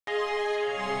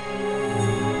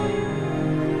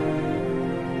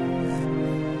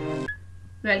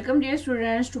Welcome dear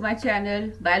students to my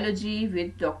channel Biology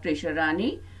with Dr.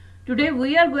 Ishrat. Today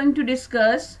we are going to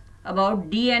discuss about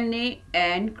DNA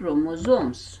and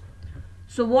chromosomes.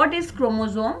 So what is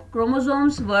chromosome?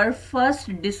 Chromosomes were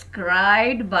first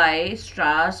described by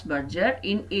Strasburger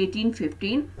in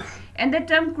 1815 and the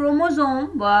term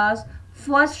chromosome was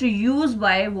first used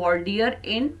by Waldier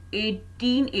in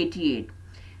 1888.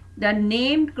 The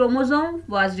name chromosome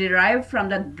was derived from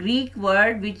the Greek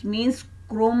word which means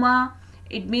chroma.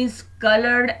 It means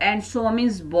colored, and soma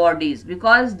means bodies,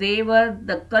 because they were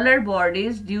the colored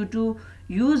bodies due to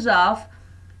use of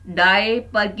dye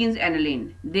Perkins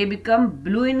aniline. They become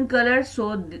blue in color,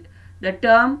 so the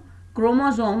term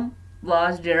chromosome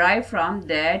was derived from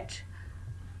that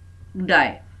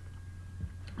dye.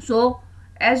 So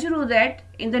as you know that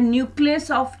in the nucleus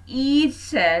of each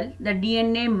cell, the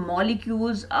DNA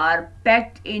molecules are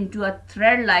packed into a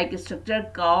thread-like structure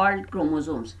called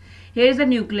chromosomes. Here is the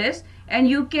nucleus and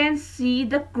you can see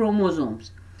the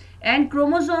chromosomes. And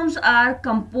chromosomes are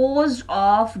composed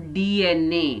of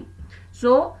DNA.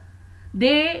 So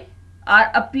they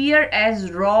appear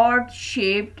as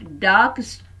rod-shaped dark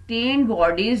stained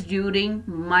bodies during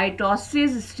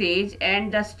mitosis stage,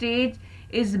 and the stage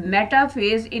is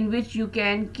metaphase in which you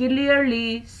can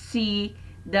clearly see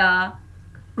the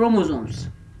chromosomes.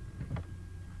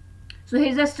 So here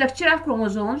is the structure of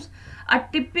chromosomes. A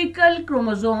typical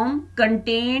chromosome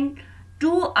contains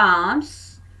two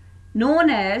arms known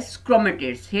as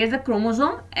chromatids. Here is the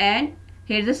chromosome and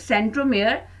here is the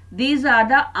centromere. These are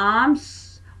the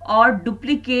arms or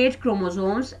duplicate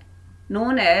chromosomes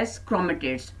known as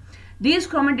chromatids. These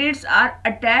chromatids are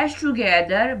attached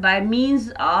together by means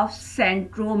of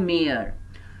centromere.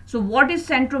 So what is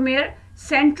centromere?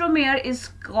 Centromere is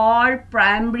called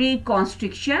primary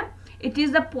constriction. It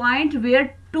is the point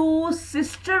where two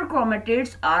sister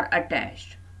chromatids are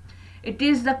attached. It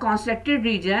is the constricted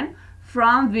region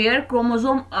from where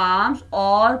chromosome arms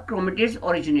or chromatids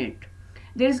originate.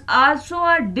 There is also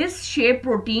a disc-shaped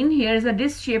protein. Here is a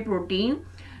disc-shaped protein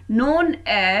known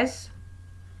as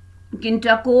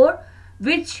kintochore,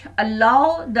 which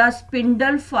allow the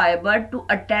spindle fiber to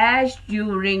attach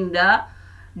during the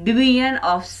division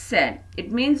of cell.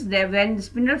 It means that when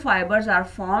spindle fibers are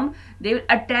formed, they will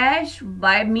attach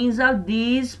by means of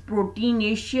these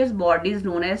proteinaceous bodies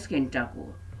known as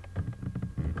kintochore.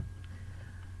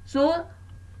 So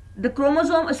the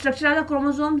chromosome structure of the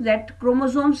chromosomes, that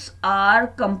chromosomes are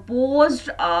composed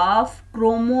of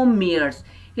chromomeres.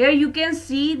 Here you can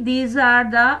see these are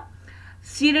the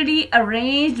serially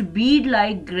arranged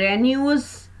bead-like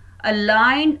granules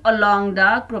aligned along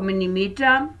the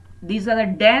chromonemata. These are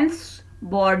the dense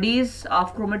bodies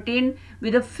of chromatin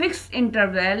with a fixed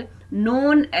interval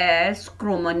known as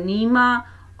chromonema,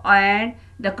 and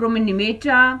the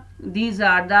chromonemata, these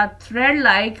are the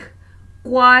thread-like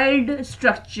coiled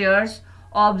structures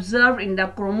observed in the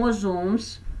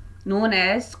chromosomes known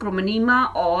as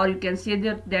chromonema, or you can say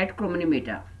that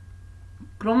chromonemata.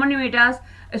 Chromonemas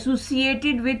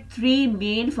associated with three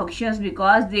main functions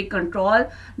because they control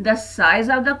the size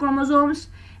of the chromosomes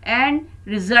and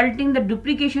resulting the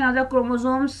duplication of the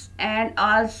chromosomes, and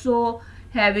also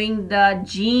having the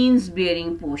genes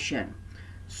bearing portion.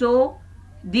 So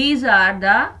these are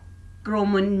the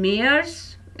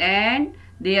chromomeres and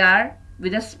they are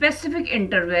with a specific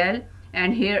interval,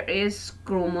 and here is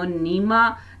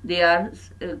chromonema. They are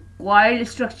coiled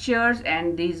structures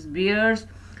and these bears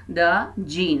the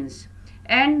genes.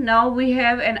 And now we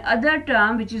have another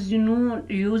term which is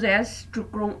used as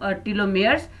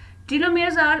telomeres.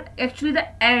 Telomeres are actually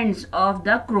the ends of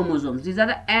the chromosomes. These are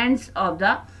the ends of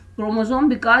the chromosome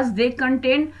because they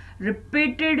contain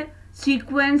repeated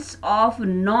sequence of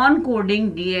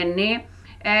non-coding DNA,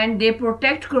 and they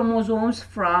protect chromosomes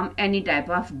from any type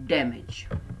of damage.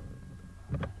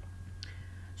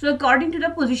 So according to the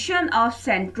position of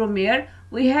centromere,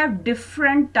 we have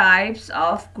different types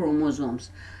of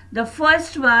chromosomes. The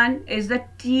first one is the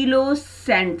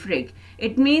telocentric.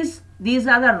 It means these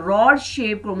are the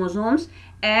rod-shaped chromosomes,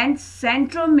 and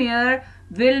centromere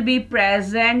will be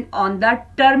present on the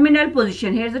terminal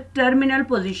position. Here's the terminal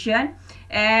position,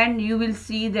 and you will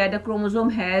see that the chromosome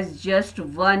has just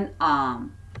one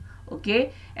arm.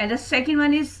 Okay, and the second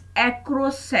one is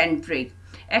acrocentric.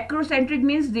 Acrocentric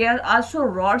means they are also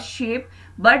rod-shaped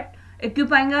but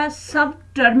occupying a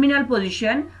subterminal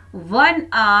position. One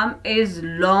arm is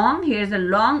long, here is a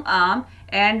long arm,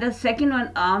 and the second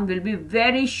one arm will be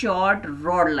very short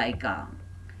rod-like arm.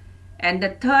 And the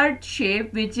third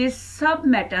shape, which is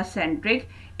submetacentric,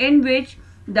 in which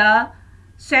the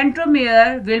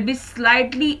centromere will be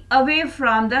slightly away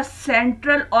from the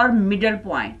central or middle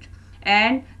point,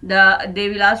 and they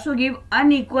will also give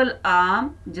unequal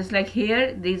arm, just like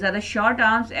here these are the short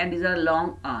arms and these are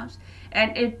long arms,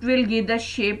 and it will give the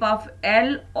shape of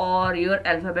L or your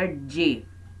alphabet J.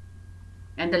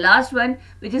 And the last one,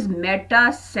 which is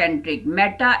metacentric.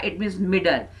 Meta, it means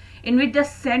middle, in which the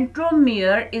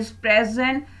centromere is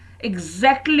present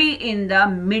exactly in the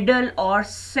middle or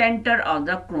center of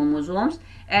the chromosomes,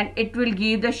 and it will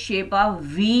give the shape of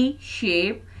V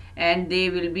shape, and they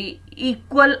will be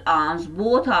equal arms.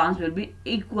 Both arms will be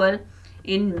equal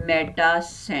in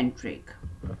metacentric.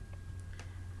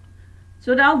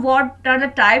 So now what are the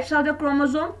types of the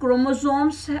chromosome?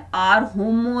 Chromosomes are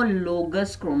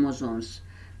homologous chromosomes.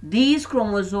 These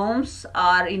chromosomes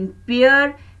are in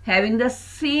pair having the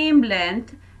same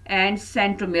length and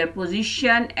centromere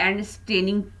position and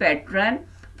staining pattern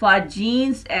for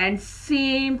genes and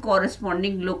same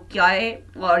corresponding loci,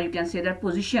 or you can say the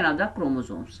position of the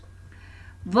chromosomes.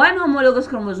 One homologous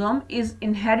chromosome is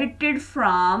inherited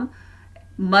from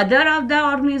mother of the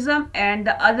organism and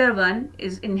the other one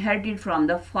is inherited from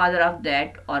the father of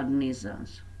that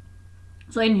organisms.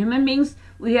 So in human beings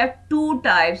we have two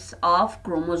types of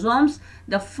chromosomes.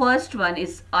 The first one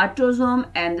is autosome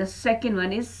and the second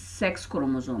one is sex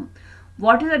chromosome.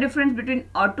 What is the difference between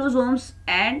autosomes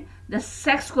and the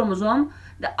sex chromosome?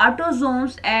 The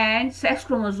autosomes and sex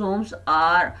chromosomes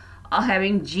are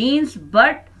having genes,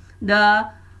 but the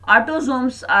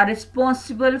autosomes are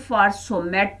responsible for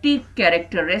somatic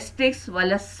characteristics, while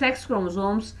the sex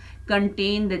chromosomes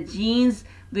contain the genes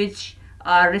which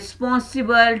are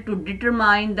responsible to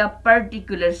determine the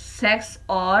particular sex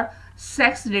or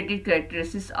sex-related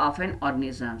characteristics of an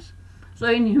organism. So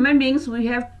in human beings we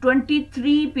have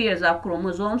 23 pairs of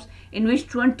chromosomes, in which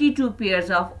 22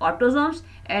 pairs of autosomes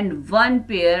and 1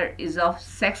 pair is of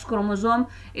sex chromosome.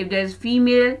 If there is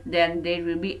female, then there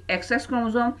will be XX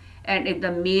chromosome, and if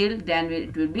the male, then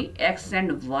it will be X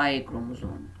and Y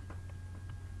chromosome.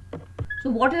 So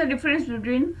what is the difference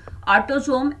between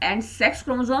autosome and sex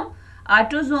chromosome?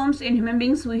 Autosomes in human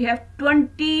beings we have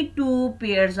 22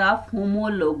 pairs of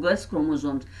homologous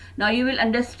chromosomes. Now you will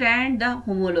understand the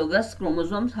homologous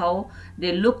chromosomes, how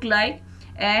they look like.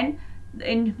 And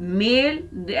in male,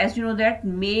 as you know that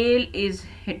male is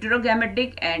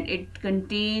heterogametic and it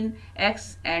contains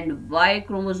X and Y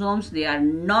chromosomes. They are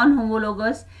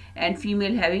non-homologous, and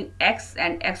female having X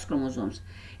and X chromosomes.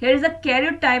 Here is the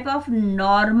karyotype of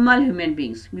normal human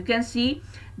beings. You can see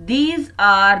these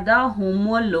are the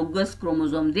homologous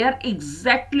chromosomes. They are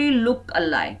exactly look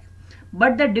alike.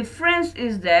 But the difference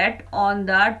is that on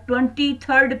the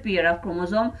 23rd pair of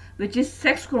chromosome, which is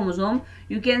sex chromosome,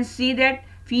 you can see that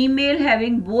female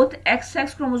having both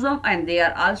XX chromosome, and they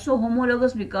are also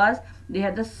homologous because they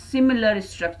have the similar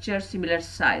structure, similar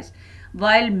size.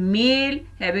 While male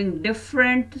having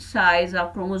different size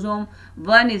of chromosome,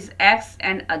 one is X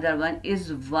and other one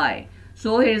is Y.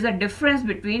 So here is a difference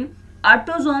between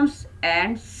autosomes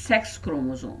and sex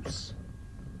chromosomes.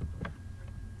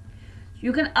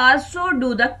 You can also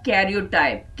do the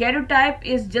karyotype. Karyotype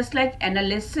is just like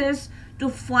analysis to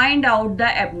find out the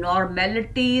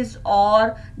abnormalities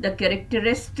or the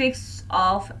characteristics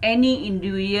of any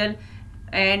individual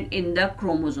and in the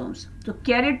chromosomes. So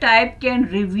karyotype can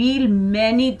reveal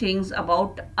many things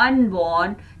about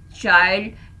unborn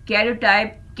child.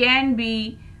 Karyotype can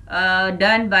be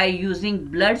done by using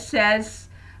blood cells,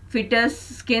 fetus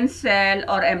skin cell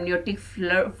or amniotic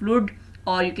fluid,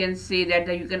 or you can say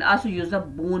that you can also use the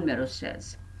bone marrow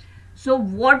cells. So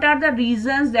what are the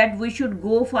reasons that we should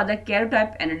go for the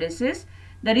karyotype analysis?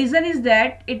 The reason is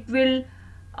that it will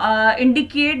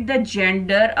indicate the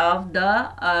gender of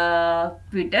the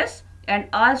fetus, and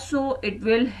also it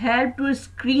will help to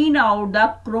screen out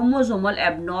the chromosomal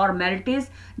abnormalities,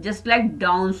 just like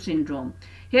Down syndrome.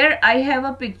 Here I have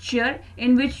a picture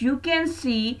in which you can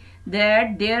see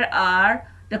that there are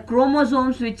the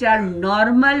chromosomes which are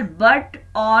normal, but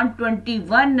on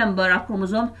 21 number of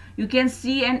chromosomes you can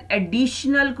see an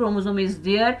additional chromosome is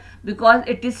there because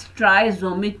it is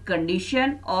trisomic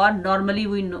condition, or normally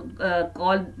we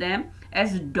call them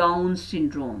as Down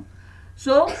syndrome.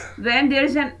 So when there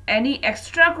is any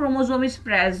extra chromosome is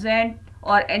present,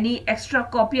 or any extra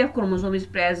copy of chromosome is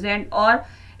present, or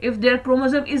if their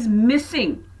chromosome is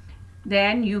missing,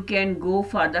 then you can go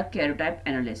for the karyotype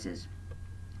analysis.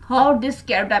 How this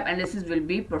karyotype analysis will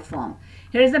be performed?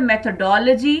 Here is the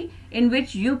methodology in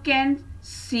which you can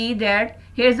see that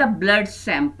here is a blood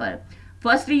sample.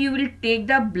 Firstly, you will take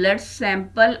the blood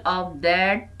sample of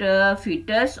that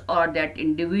fetus or that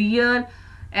individual,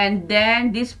 and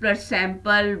then this blood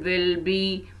sample will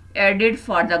be added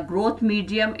for the growth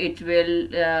medium. It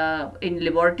will in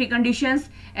laboratory conditions,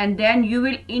 and then you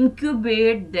will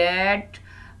incubate that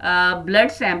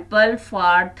blood sample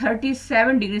for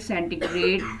 37 degrees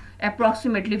centigrade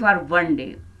approximately for 1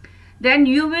 day. Then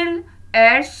you will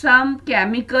add some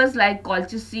chemicals like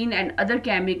colchicine and other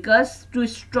chemicals to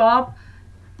stop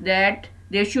that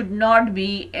there should not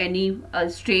be any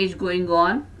stage going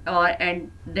on,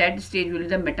 and that stage will be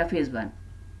the metaphase 1.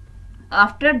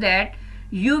 After that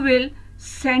you will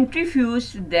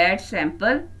centrifuge that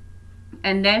sample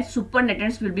and then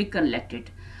supernatant will be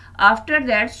collected. After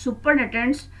that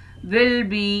supernatant will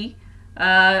be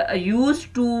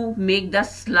used to make the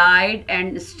slide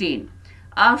and stain.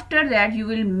 After that you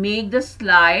will make the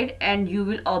slide and you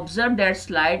will observe that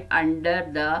slide under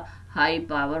the high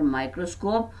power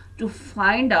microscope to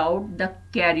find out the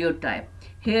karyotype.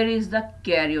 Here is the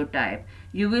karyotype.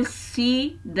 You will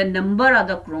see the number of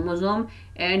the chromosome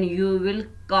and you will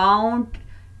count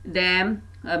them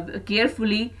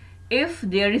carefully. If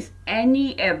there is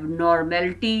any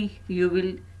abnormality, you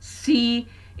will see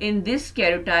in this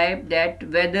karyotype that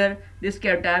whether this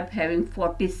karyotype having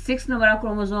 46 number of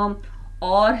chromosome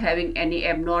or having any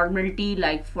abnormality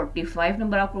like 45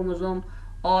 number of chromosome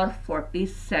or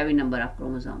 47 number of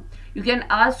chromosome. You can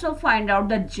also find out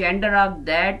the gender of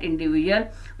that individual,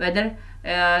 whether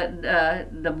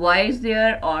the boy is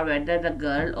there or whether the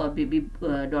girl or baby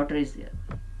daughter is there.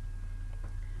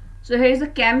 So here is the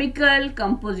chemical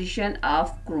composition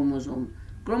of chromosome.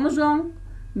 Chromosome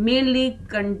mainly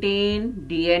contain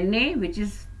DNA, which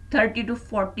is 30 to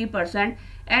 40%,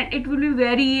 and it will be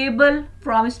variable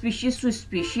from species to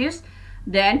species.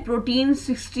 Then protein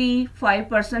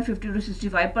 65%, 50 to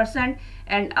 65%,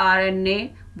 and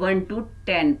RNA 1 to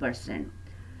 10%.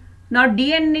 Now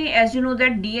DNA, as you know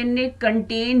that DNA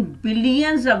contain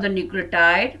billions of the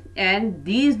nucleotide, and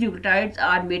these nucleotides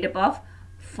are made up of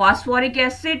phosphoric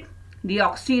acid,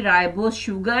 deoxyribose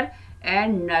sugar,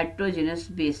 and nitrogenous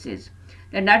bases.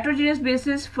 The nitrogenous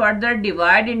bases further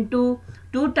divide into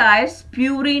two types,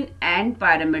 purine and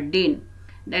pyrimidine.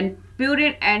 Then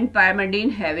purine and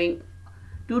pyrimidine having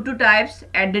two types,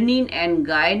 adenine and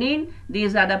guanine.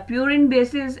 These are the purine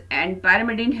bases, and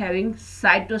pyrimidine having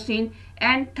cytosine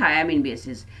and thymine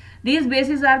bases. These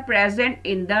bases are present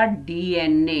in the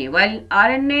DNA. While in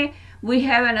RNA we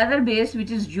have another base which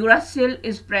is uracil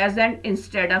is present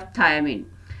instead of thymine.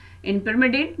 In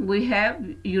pyrimidine we have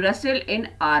uracil in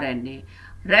RNA.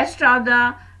 Rest of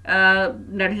the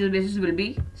nitrogenous bases will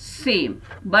be same,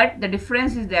 but the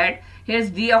difference is that here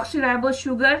is deoxyribose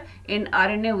sugar, in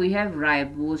RNA we have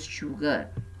ribose sugar.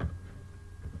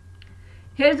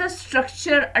 Here is the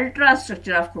structure,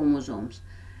 ultrastructure of chromosomes.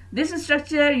 This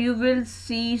structure you will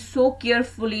see so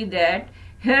carefully that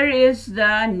here is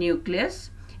the nucleus,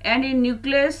 and in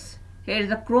nucleus here is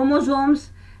the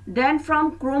chromosomes. Then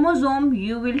from chromosome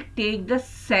you will take the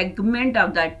segment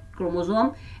of that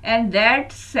chromosome, and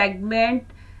that segment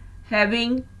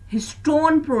having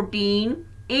histone protein,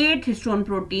 8 histone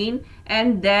protein,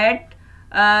 and that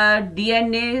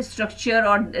DNA structure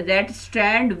or that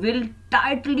strand will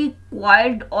tightly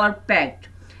coiled or packed,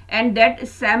 and that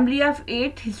assembly of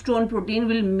 8 histone protein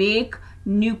will make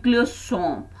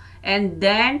nucleosome, and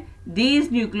then these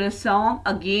nucleosome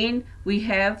again we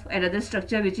have another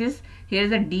structure which is here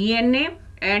is a DNA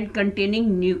and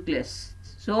containing nucleus.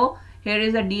 So here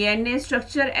is a DNA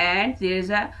structure and there is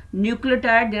a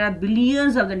nucleotide. There are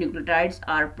billions of the nucleotides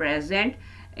are present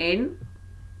in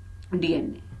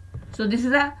DNA. So this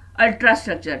is a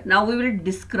ultrastructure. Now we will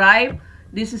describe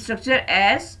this structure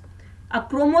as a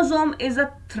chromosome is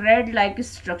a thread-like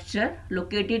structure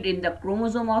located in the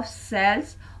chromosome of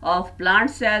cells, of plant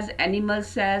cells, animal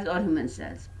cells or human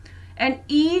cells. And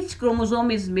each chromosome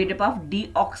is made up of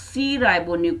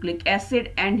deoxyribonucleic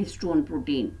acid and histone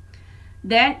protein.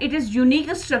 Then it is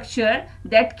unique structure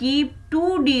that keep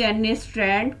 2 DNA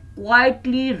strands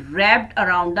quietly wrapped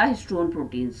around the histone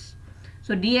proteins.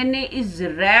 So DNA is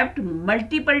wrapped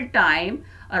multiple times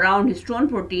around histone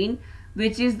protein,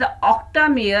 which is the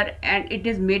octamer, and it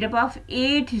is made up of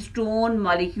 8 histone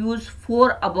molecules,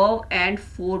 4 above and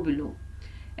 4 below.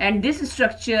 And this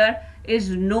structure is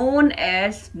known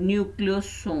as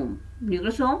nucleosome.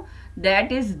 Nucleosome,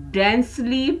 that is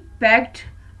densely packed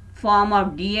form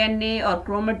of DNA or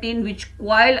chromatin which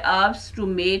coil up to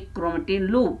make chromatin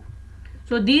loop.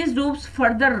 So these loops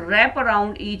further wrap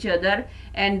around each other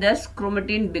and thus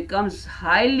chromatin becomes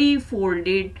highly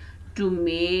folded to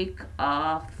make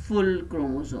a full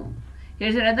chromosome.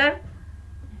 Here's another.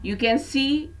 You can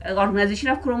see organization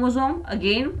of chromosome.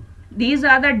 Again, these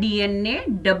are the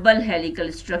DNA double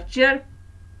helical structure,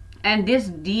 and this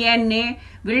DNA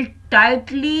will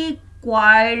tightly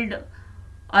coiled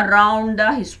around the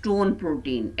histone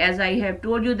protein. As I have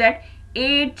told you that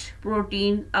 8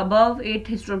 protein above, 8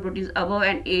 histone proteins above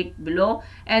and 8 below,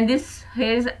 and this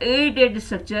here is 8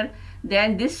 structure.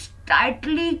 Then this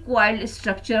tightly coiled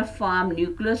structure form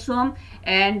nucleosome,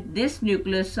 and this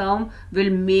nucleosome will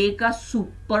make a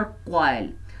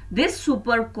supercoil. This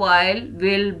supercoil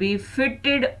will be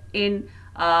fitted in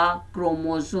a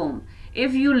chromosome.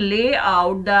 If you lay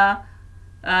out the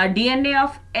DNA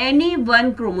of any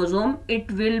one chromosome,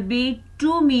 it will be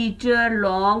 2 meter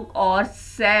long or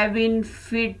 7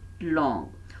 feet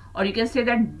long, or you can say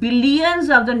that billions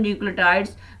of the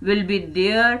nucleotides will be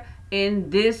there in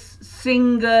this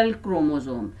single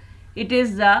chromosome. It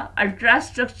is the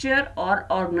ultrastructure or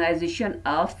organization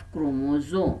of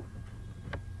chromosome.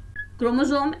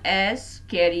 Chromosome as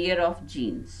carrier of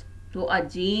genes. So a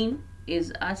gene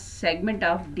is a segment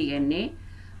of DNA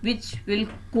which will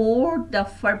code the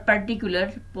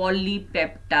particular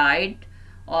polypeptide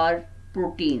or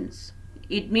proteins.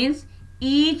 It means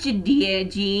each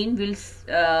gene will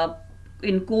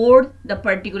encode the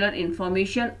particular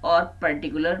information or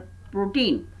particular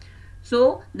protein.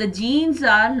 So the genes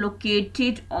are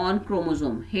located on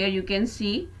chromosome. Here you can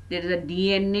see there is a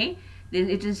DNA.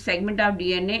 It is a segment of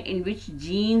DNA in which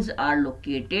genes are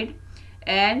located,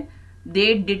 and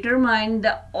they determine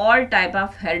the all type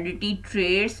of hereditary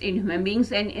traits in human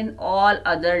beings and in all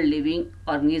other living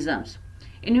organisms.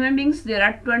 In human beings, there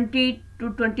are 20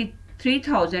 to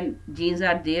 23,000 genes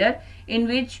are there, in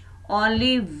which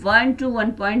only 1 to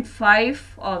 1.5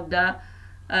 of the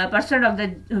percent of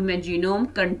the human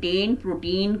genome contain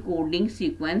protein coding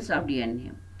sequence of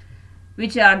DNA,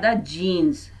 which are the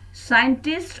genes.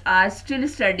 Scientists are still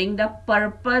studying the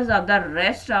purpose of the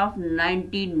rest of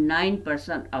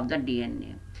 99% of the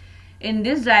DNA. In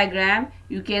this diagram,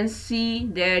 you can see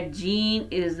that gene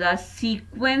is the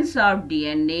sequence of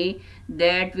DNA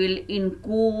that will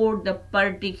encode the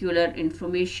particular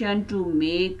information to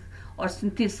make or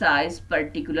synthesize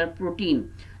particular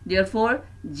protein. Therefore,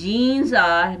 genes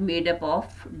are made up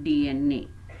of DNA.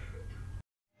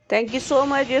 Thank you so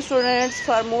much, dear students.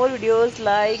 For more videos,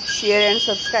 like, share and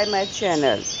subscribe my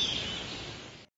channel.